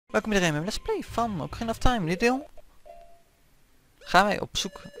Welkom iedereen bij Let's Play van Ocarina of Time. Dit deel gaan wij op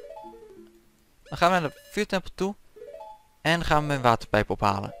zoek. Dan gaan we naar de vuurtempel toe. En gaan we mijn waterpijp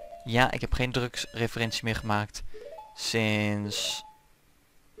ophalen. Ja, ik heb geen drugsreferentie meer gemaakt. Sinds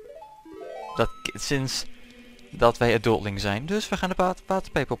dat wij het Dueling zijn. Dus we gaan de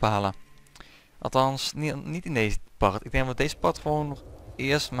waterpijp ophalen. Althans, niet in deze part. Ik denk dat we deze part gewoon nog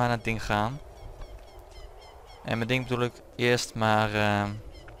eerst maar naar het ding gaan. En met ding bedoel ik eerst maar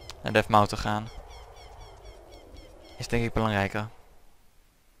naar Death Mountain gaan. Is denk ik belangrijker.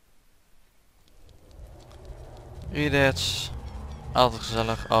 Readits. Altijd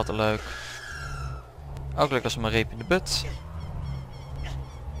gezellig, altijd leuk. Ook leuk als we maar reep in de but.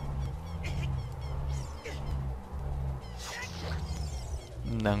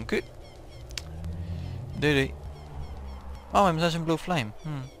 Dank u. Doei. Oh, maar dat is een blue flame.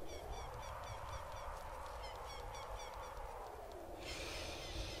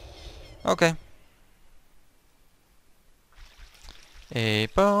 Oké.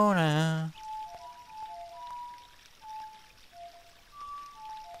 Epona.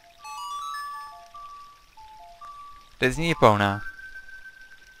 Dit is niet Epona.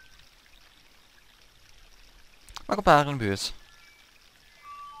 Maar ik heb haar in de buurt.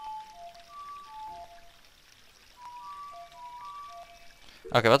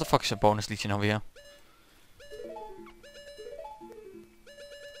 Oké, wat de fuck is een bonusliedje nou weer?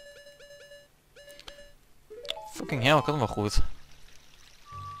 Fucking hell, ik had hem wel goed.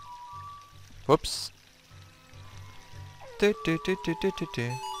 Whoops.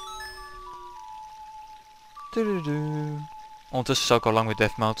 Ondertussen zou ik al lang weer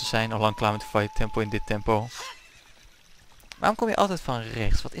Death Mountain zijn, al lang klaar met de fight tempo in dit tempo. Waarom kom je altijd van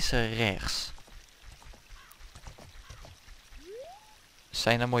rechts? Wat is er rechts?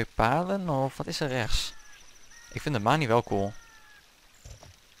 Zijn er mooie paden of wat is er rechts? Ik vind de maan niet wel cool.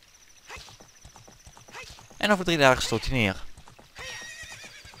 En over 3 dagen stoot hij neer.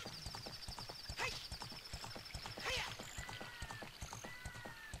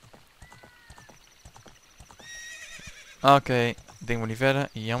 Oké, ding moet niet verder.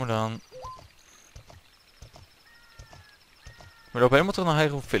 Jammer dan. We lopen helemaal terug naar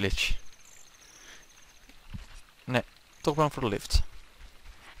Hyrule Village. Nee, toch bang voor de lift.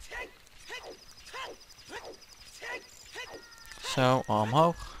 Zo,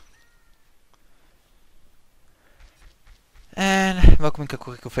 omhoog. En welkom in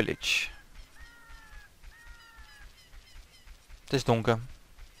Kakuriko Village. Het is donker.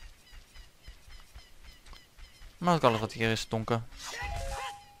 Maar ook alles wat hier is donker.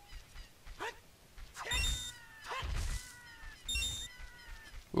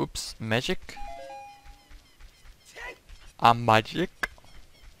 Oeps, magic. Magic.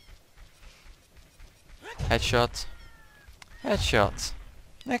 Headshot. Headshot.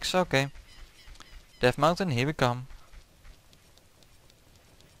 Niks, oké. Death Mountain, here we come.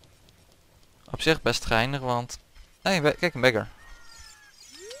 Op zich best geinig, want... Hey, kijk een beggar.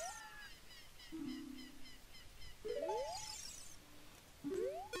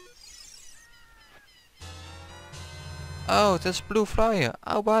 Oh, het is blue flyer.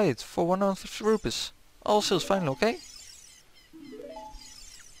 I'll buy it for 150 rupees. All sales final, oké?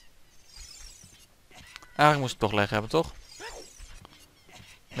 Eigenlijk moest ik het toch leggen hebben, toch?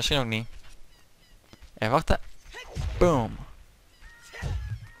 Misschien ook niet. En wachten. Boom.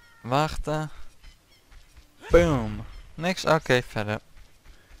 Wachten. Boom. Niks. Oké, verder.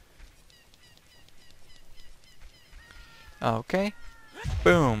 Oké.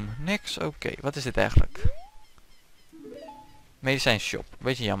 Boom. Niks. Oké. Wat is dit eigenlijk? Medicijnshop.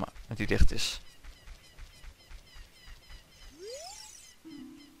 Beetje jammer dat die dicht is.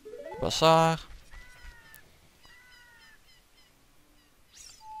 Bazaar.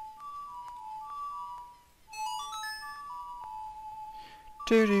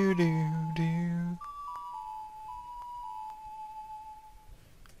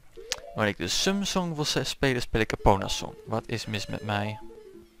 Wanneer ik de Sum-song wil spelen, speel ik Epona song. Wat is mis met mij?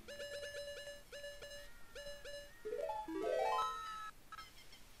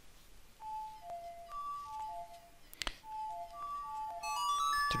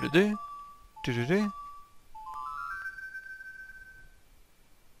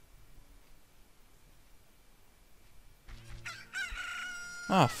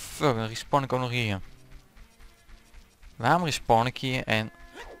 Ah, fuck, dan respawn ik ook nog hier. Waarom respawn ik hier en...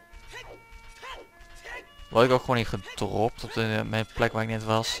 Word ik ook gewoon hier gedropt op mijn plek waar ik net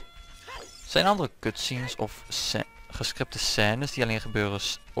was? Zijn er andere cutscenes of gescripte scènes die alleen gebeuren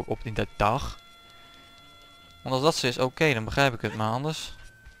op in de dag? Want als dat zo is, oké, dan begrijp ik het, maar anders...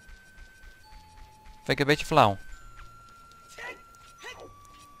 Vind ik een beetje flauw.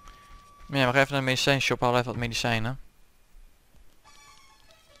 Maar ja, we gaan even naar de medicijnshop, halen even wat medicijnen.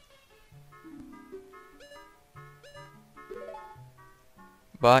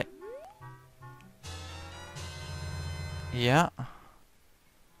 Bye. Ja.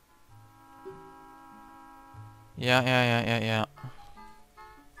 Ja.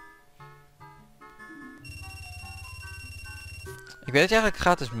 Ik weet dat je eigenlijk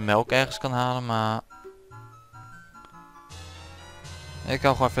gratis melk ergens kan halen, maar... Ik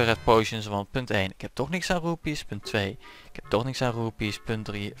kan gewoon even red potions, want punt 1. Ik heb toch niks aan roepies. Punt 2. Ik heb toch niks aan roepies. Punt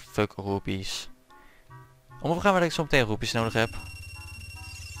 3. Fuck roepies. Om gaan waar ik zo meteen roepies nodig heb.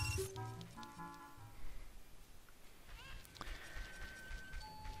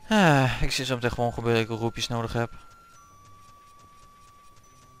 Ik zie zo meteen gewoon gebeuren dat ik roepies nodig heb.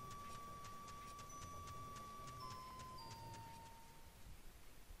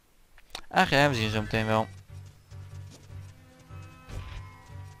 Ach ja, we zien zo meteen wel.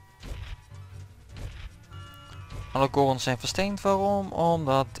 Alle korens zijn versteend. Waarom?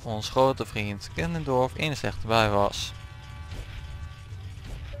 Omdat ons grote vriend Kennendorf in een slechte bui was.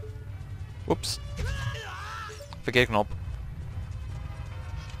 Oeps. Verkeerde knop.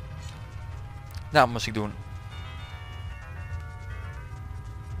 Nou, moest ik doen.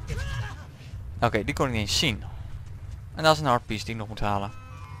 Oké, die kon ik niet eens zien. En dat is een hardpiece die ik nog moet halen.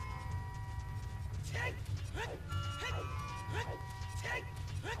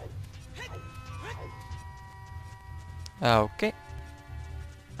 Oké.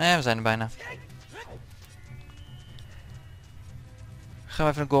 En we zijn er bijna. Gaan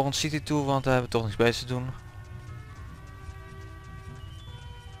we even naar Goron City toe, want we hebben toch niks beters te doen.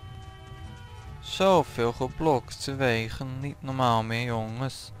 Zoveel geblokte wegen, niet normaal meer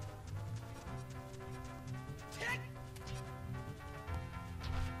jongens.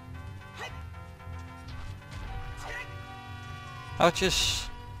 Houtjes.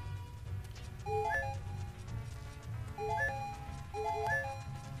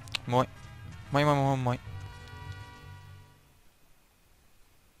 Mooi. Mooi.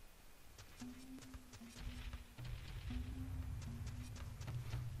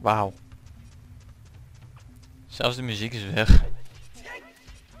 Wauw. Zelfs de muziek is weg.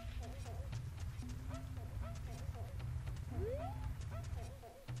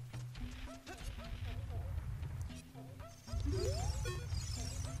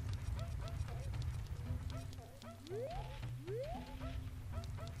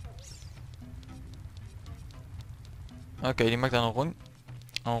 Oké, die maakt dan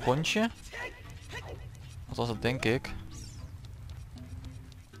een rondje. Wat was dat, denk ik.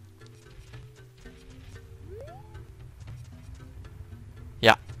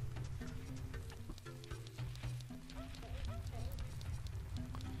 Ja.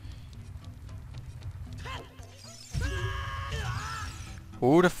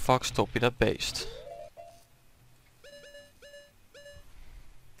 Hoe de fuck stop je dat beest?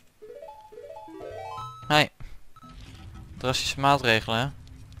 Hey. Drastische maatregelen, hè?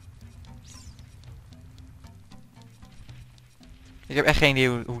 Ik heb echt geen idee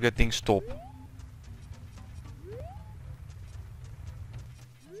hoe ik dat ding stop.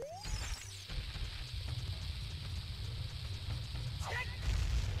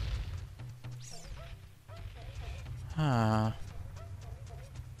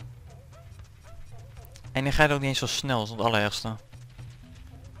 En die gaat ook niet eens zo snel, dat is het allerergste.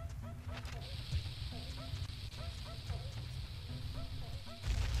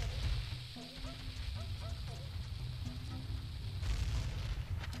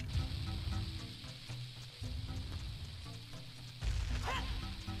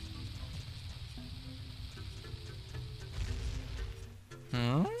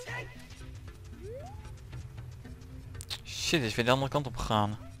 Shit, is weer de andere kant op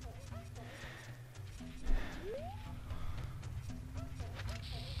gegaan.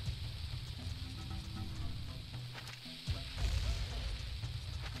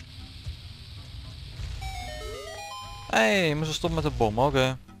 Hey, je moest stoppen met de bom,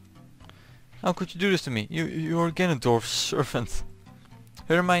 oké. How could you do this to me? You're Ganondorf's servant.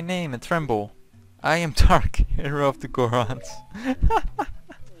 Hear my name and tremble. I am Dark, hero of the Gorons.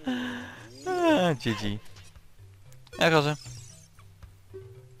 GG. Ja, ga ze.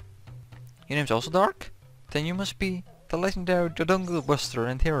 Your name's also Dark? Then you must be the legendary Dongle Buster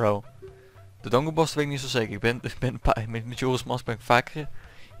and hero. De Dongle Buster weet ik niet zo zeker. Ik ben met Joris Mas ben ik vaker in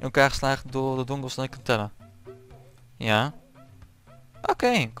elkaar geslagen door de dongles dan ik kan tellen. Ja.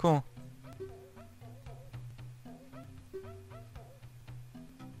 Oké, cool.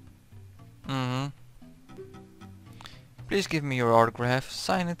 Please give me your autograph.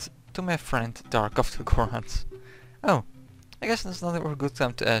 Sign it to my friend Dark of the Gorons. Oh, I guess it's not a good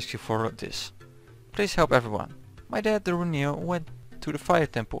time to ask you for this. Please help everyone. My dad, the Runeo, went to the fire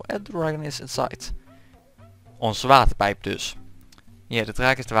temple and the dragon is inside. Onze waterpijp dus. Ja, de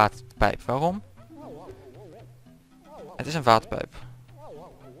draak is de waterpijp. Waarom? Het is een waterpijp.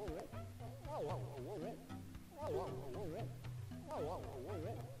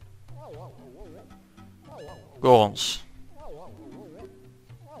 Gorons.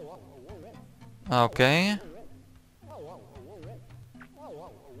 Oké.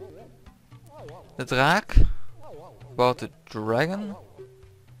 De draak. About the dragon.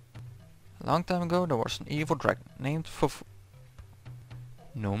 A long time ago there was an evil dragon named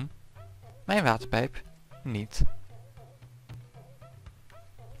Noem mijn waterpijp niet.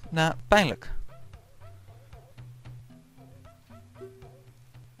 Nou, pijnlijk.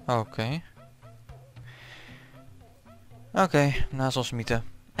 Oké. Oké, naast ons mythe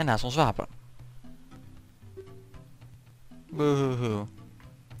en naast ons wapen. Boehoehoe.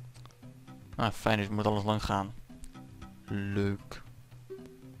 Ah, fijn, dus moet alles lang gaan. Leuk.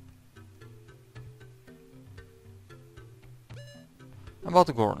 About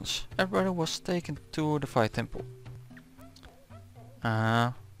the Gorons. Everybody was taken to the fire temple.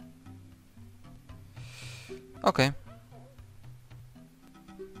 Oké.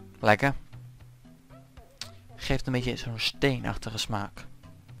 Lekker. Geeft een beetje zo'n steenachtige smaak.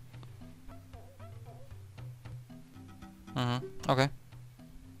 Oké.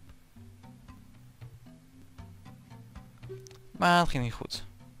 Maar het ging niet goed.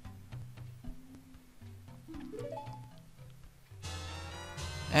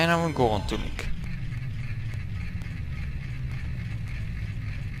 En dan een Goron tunic.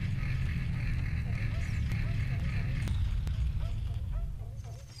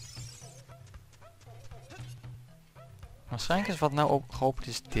 Waarschijnlijk is wat nou geopend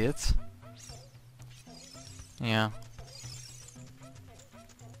is dit. Ja.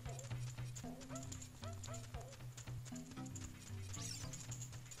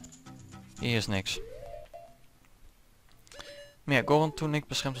 Hier is niks. Maar ja, Goron tunic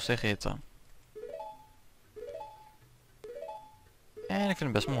beschermt ons tegen hitte. En ik vind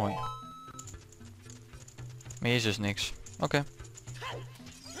hem best mooi. Maar hier is dus niks. Oké.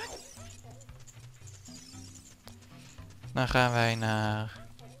 Dan gaan wij naar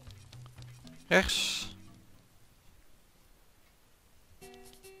rechts.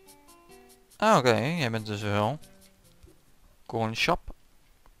 Ah, oké, jij bent dus wel. Corn shop.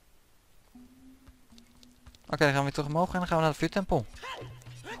 Oké, dan gaan we weer terug omhoog en dan gaan we naar de vuurtempel.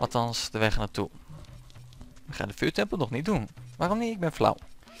 Althans, de weg naartoe. We gaan de vuurtempel nog niet doen. Waarom niet? Ik ben flauw.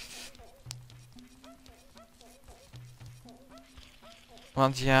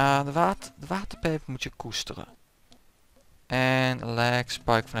 Want ja, de waterpijp moet je koesteren. En leg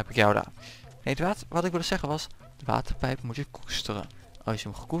spike van heb ik jou daar. Nee, wat ik wilde zeggen was, de waterpijp moet je koesteren. Als je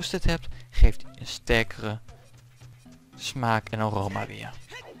hem gekoesterd hebt, geeft hij een sterkere smaak en aroma weer.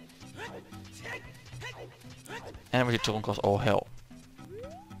 En dan word je dronken als all hell.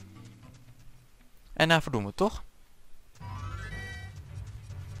 En daarvoor doen we het toch?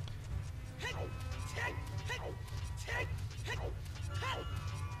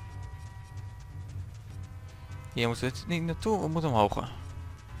 Hier moeten we het niet naartoe, we moeten omhoog.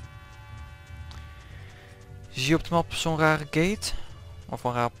 Zie je op de map zo'n rare gate? Of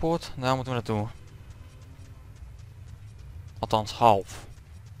een rare poort? Daar moeten we naartoe. Althans half.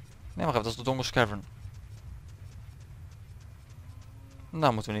 Nee, maar even, dat is de Donker's Cavern.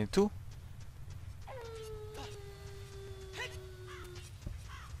 Daar moeten we niet naartoe.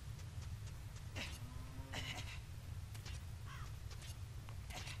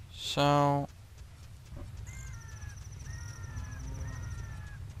 Zo.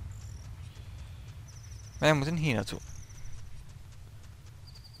 Wij moeten hier naartoe.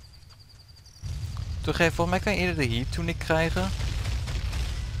 Toegeven, volgens mij kan je eerder de heat tunic krijgen.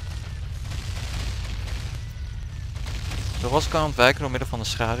 De ros kan ontwijken door middel van de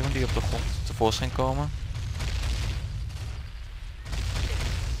schaduwen die op de grond tevoorschijn komen.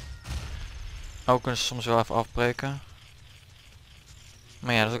 Ook kunnen ze soms wel even afbreken.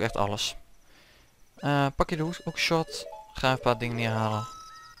 Maar ja, dat is ook echt alles. Pak je de hoekshot. Ga even een paar dingen neerhalen.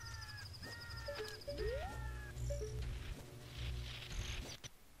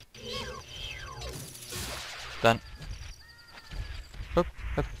 Dan. Hup,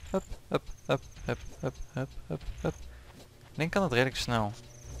 hup, hup, hup, hup, hup, hup, hup, hup, hup. Ik denk kan het redelijk snel.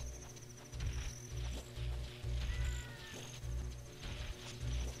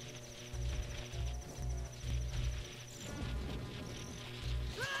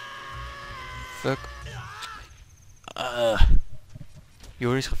 Fuck.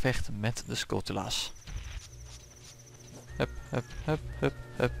 Joris gevecht met de Sculptula's. Hup. Hup, hup, hup,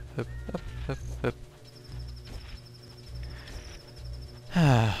 hup, hup, hup, hup, hup.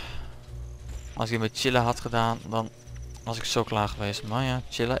 Als ik het met chillen had gedaan, dan was ik zo klaar geweest. Maar ja,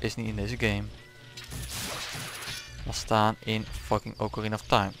 chillen is niet in deze game. We staan in fucking Ocarina of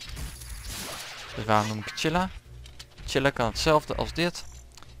Time. Dus waarom noem ik het chillen? Chillen kan hetzelfde als dit.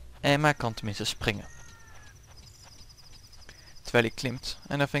 En maar kan tenminste springen. Terwijl hij klimt.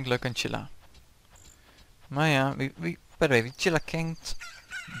 En dat vind ik leuk aan chillen. Maar ja, wie chillen kent.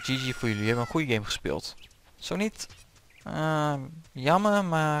 GG voor jullie. Hebben een goede game gespeeld. Zo niet. Jammer,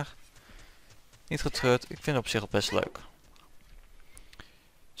 maar niet getreurd. Ik vind het op zich best leuk.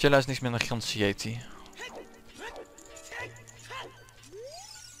 Chilla is niks minder dan gigantische Yeti.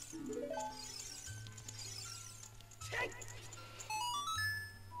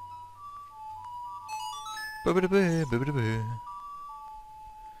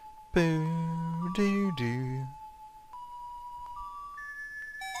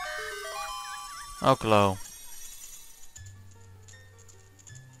 Oklo.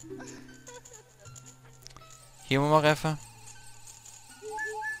 Hier maar even.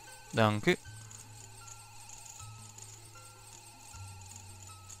 Dank u. Ik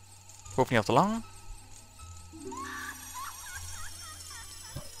hoef niet al te lang.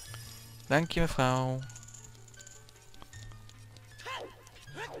 Dank je mevrouw.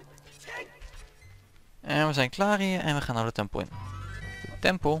 En we zijn klaar hier en we gaan naar de tempel in. De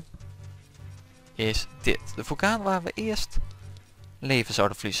tempel is dit. De vulkaan waar we eerst leven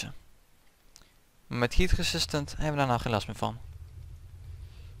zouden verliezen. Maar met heat resistant hebben we daar nou geen last meer van.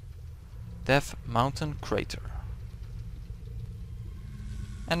 Death Mountain Crater.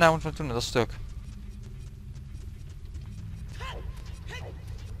 En daar moeten we toen naar dat stuk.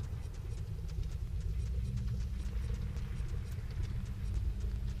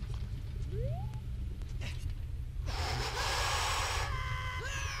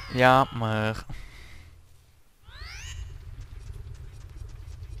 Ja, maar...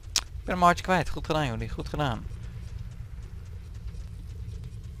 Ik ben een maatje kwijt. Goed gedaan jullie. Goed gedaan.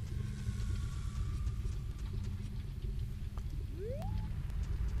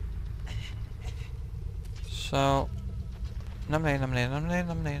 Zo. Naar beneden, naar beneden, naar beneden,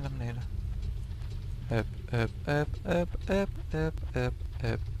 naar beneden, naar beneden. Up, up, up, up, up, up, up,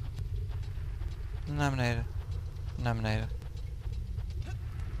 up. Naar beneden. Naar beneden.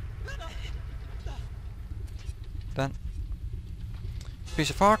 Dan.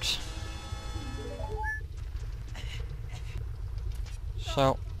 Piece of hearts.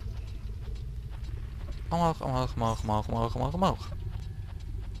 Zo. Omhoog, omhoog, omhoog, omhoog, omhoog, omhoog, omhoog.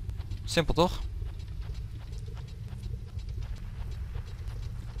 Simpel toch?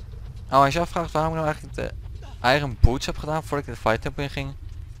 Oh, als je afvraagt waarom ik nou eigenlijk de Iron Boots heb gedaan voordat ik de Fight Temple in ging.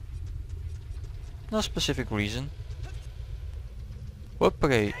 No specific reason.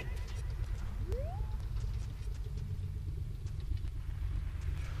 Hoppakee.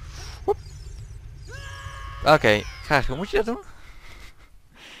 Oké, graag. Hoe moet je dat doen?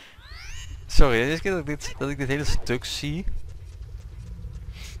 Sorry, de eerste keer dat ik dit hele stuk zie.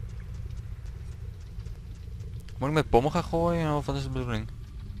 Moet ik met bommen gaan gooien of wat is de bedoeling?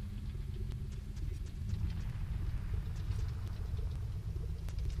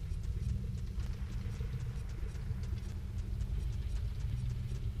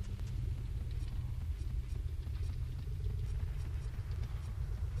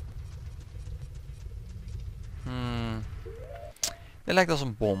 Dit lijkt als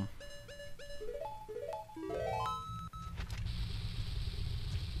een bom.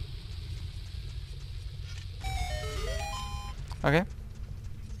 Oké.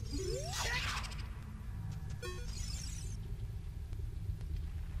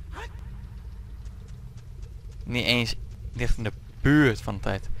 Niet eens dicht in de buurt van de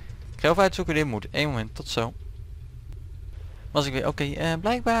tijd. Ik ga even uitzoeken hoe dit moet. 1 moment, tot zo. Was ik weer, oké,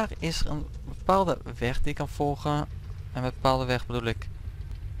 blijkbaar is er een bepaalde weg die ik kan volgen. En met bepaalde weg bedoel ik...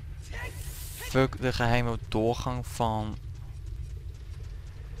 Fuck de geheime doorgang van...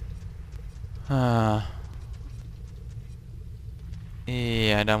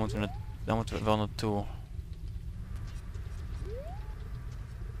 Ja, daar moeten we wel naartoe.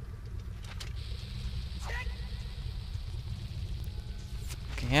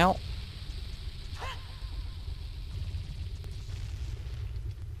 Fucking hell.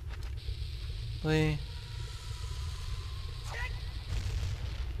 Drie.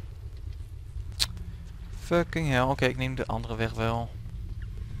 Fucking hell. Oké, ik neem de andere weg wel.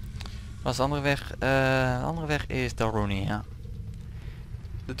 Wat is de andere weg? De andere weg is Darunia.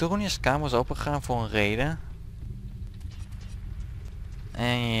 De Darunia's kamer is opengegaan voor een reden.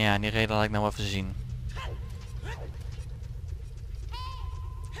 En ja, die reden laat ik nou even zien.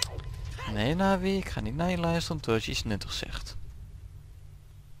 Nee, Navi, ik ga niet naar je luisteren tot je iets nuttigs zegt.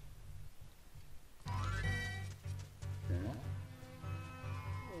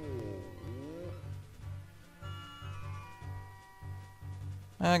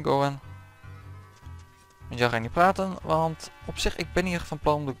 Go on. Met jou ga ik niet praten, want op zich, ik ben hier van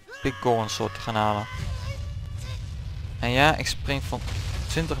plan om de Big Goron soort te gaan halen. En ja, ik spring van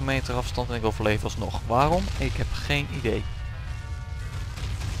 20 meter afstand en ik overleef alsnog. Waarom? Ik heb geen idee.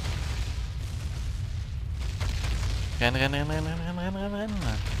 Ren, ren, ren, ren, ren, ren, ren, ren,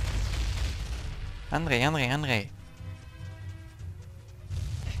 ren. André.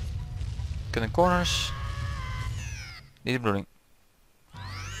 Kunnen corners. Niet de bedoeling.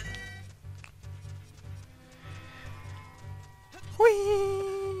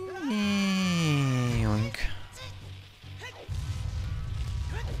 Oink.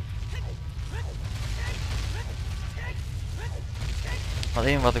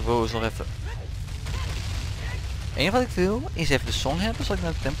 Alleen wat ik wil is nog even... Het enige wat ik wil is even de song hebben zodat ik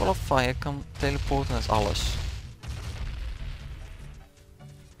naar de Temple of Fire kan teleporten, dat is alles.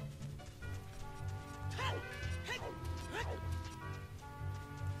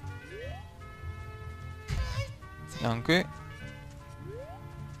 Dank u.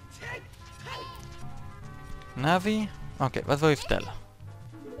 Navi? Oké, wat wil je vertellen?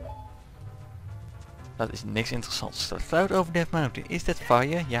 Dat is niks interessants. Dat sluit over Death Mountain. Is dat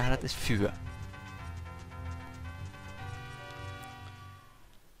fire? Ja, dat is vuur.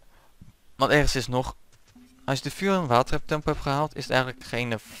 Want ergens is nog, als je de vuur en water tempo hebt gehaald, is het eigenlijk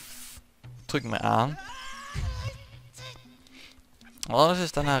geen truc meer aan. Alles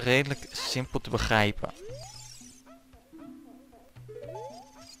is daarna redelijk simpel te begrijpen.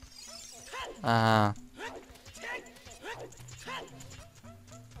 Ah.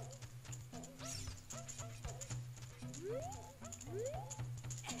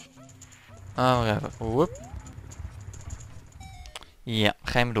 Oh, even. Woep. Ja,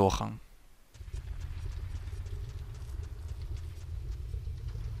 geheime doorgang.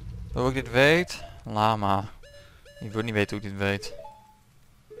 Hoe ik dit weet? Lama. Ik wil niet weten hoe ik dit weet.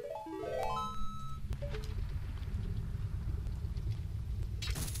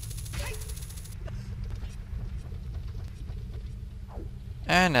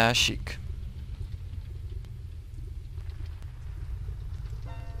 En chic.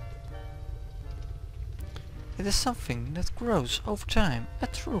 It is something that grows over time, a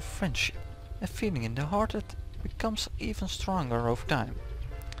true friendship, a feeling in the heart that becomes even stronger over time.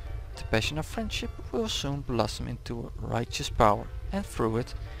 The passion of friendship will soon blossom into a righteous power, and through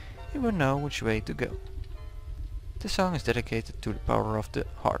it, you will know which way to go. This song is dedicated to the power of the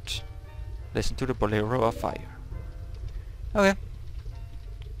heart. Listen to the bolero of fire. Oké.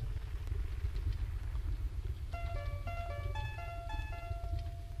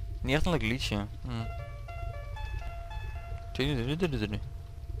 Niet echt een leuk liedje.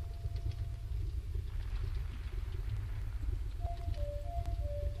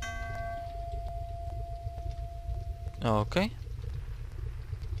 Oké.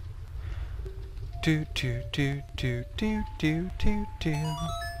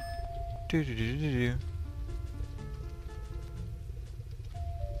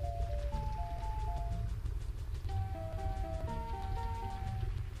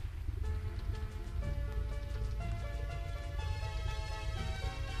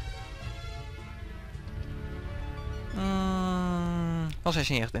 Was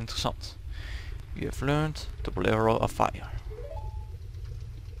niet echt interessant. You have learned the bolero of fire.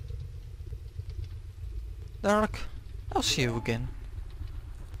 Dark, I'll see you again.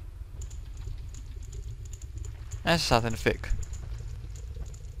 En ze staat in de fik.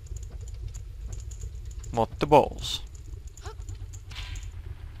 What the balls.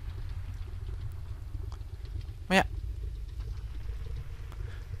 Maar ja.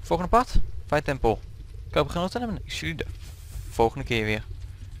 Volgende pad. Fire Temple. Ik hoop genoten te hebben. Ik zie jullie de volgende keer weer.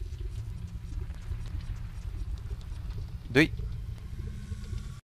 Doei.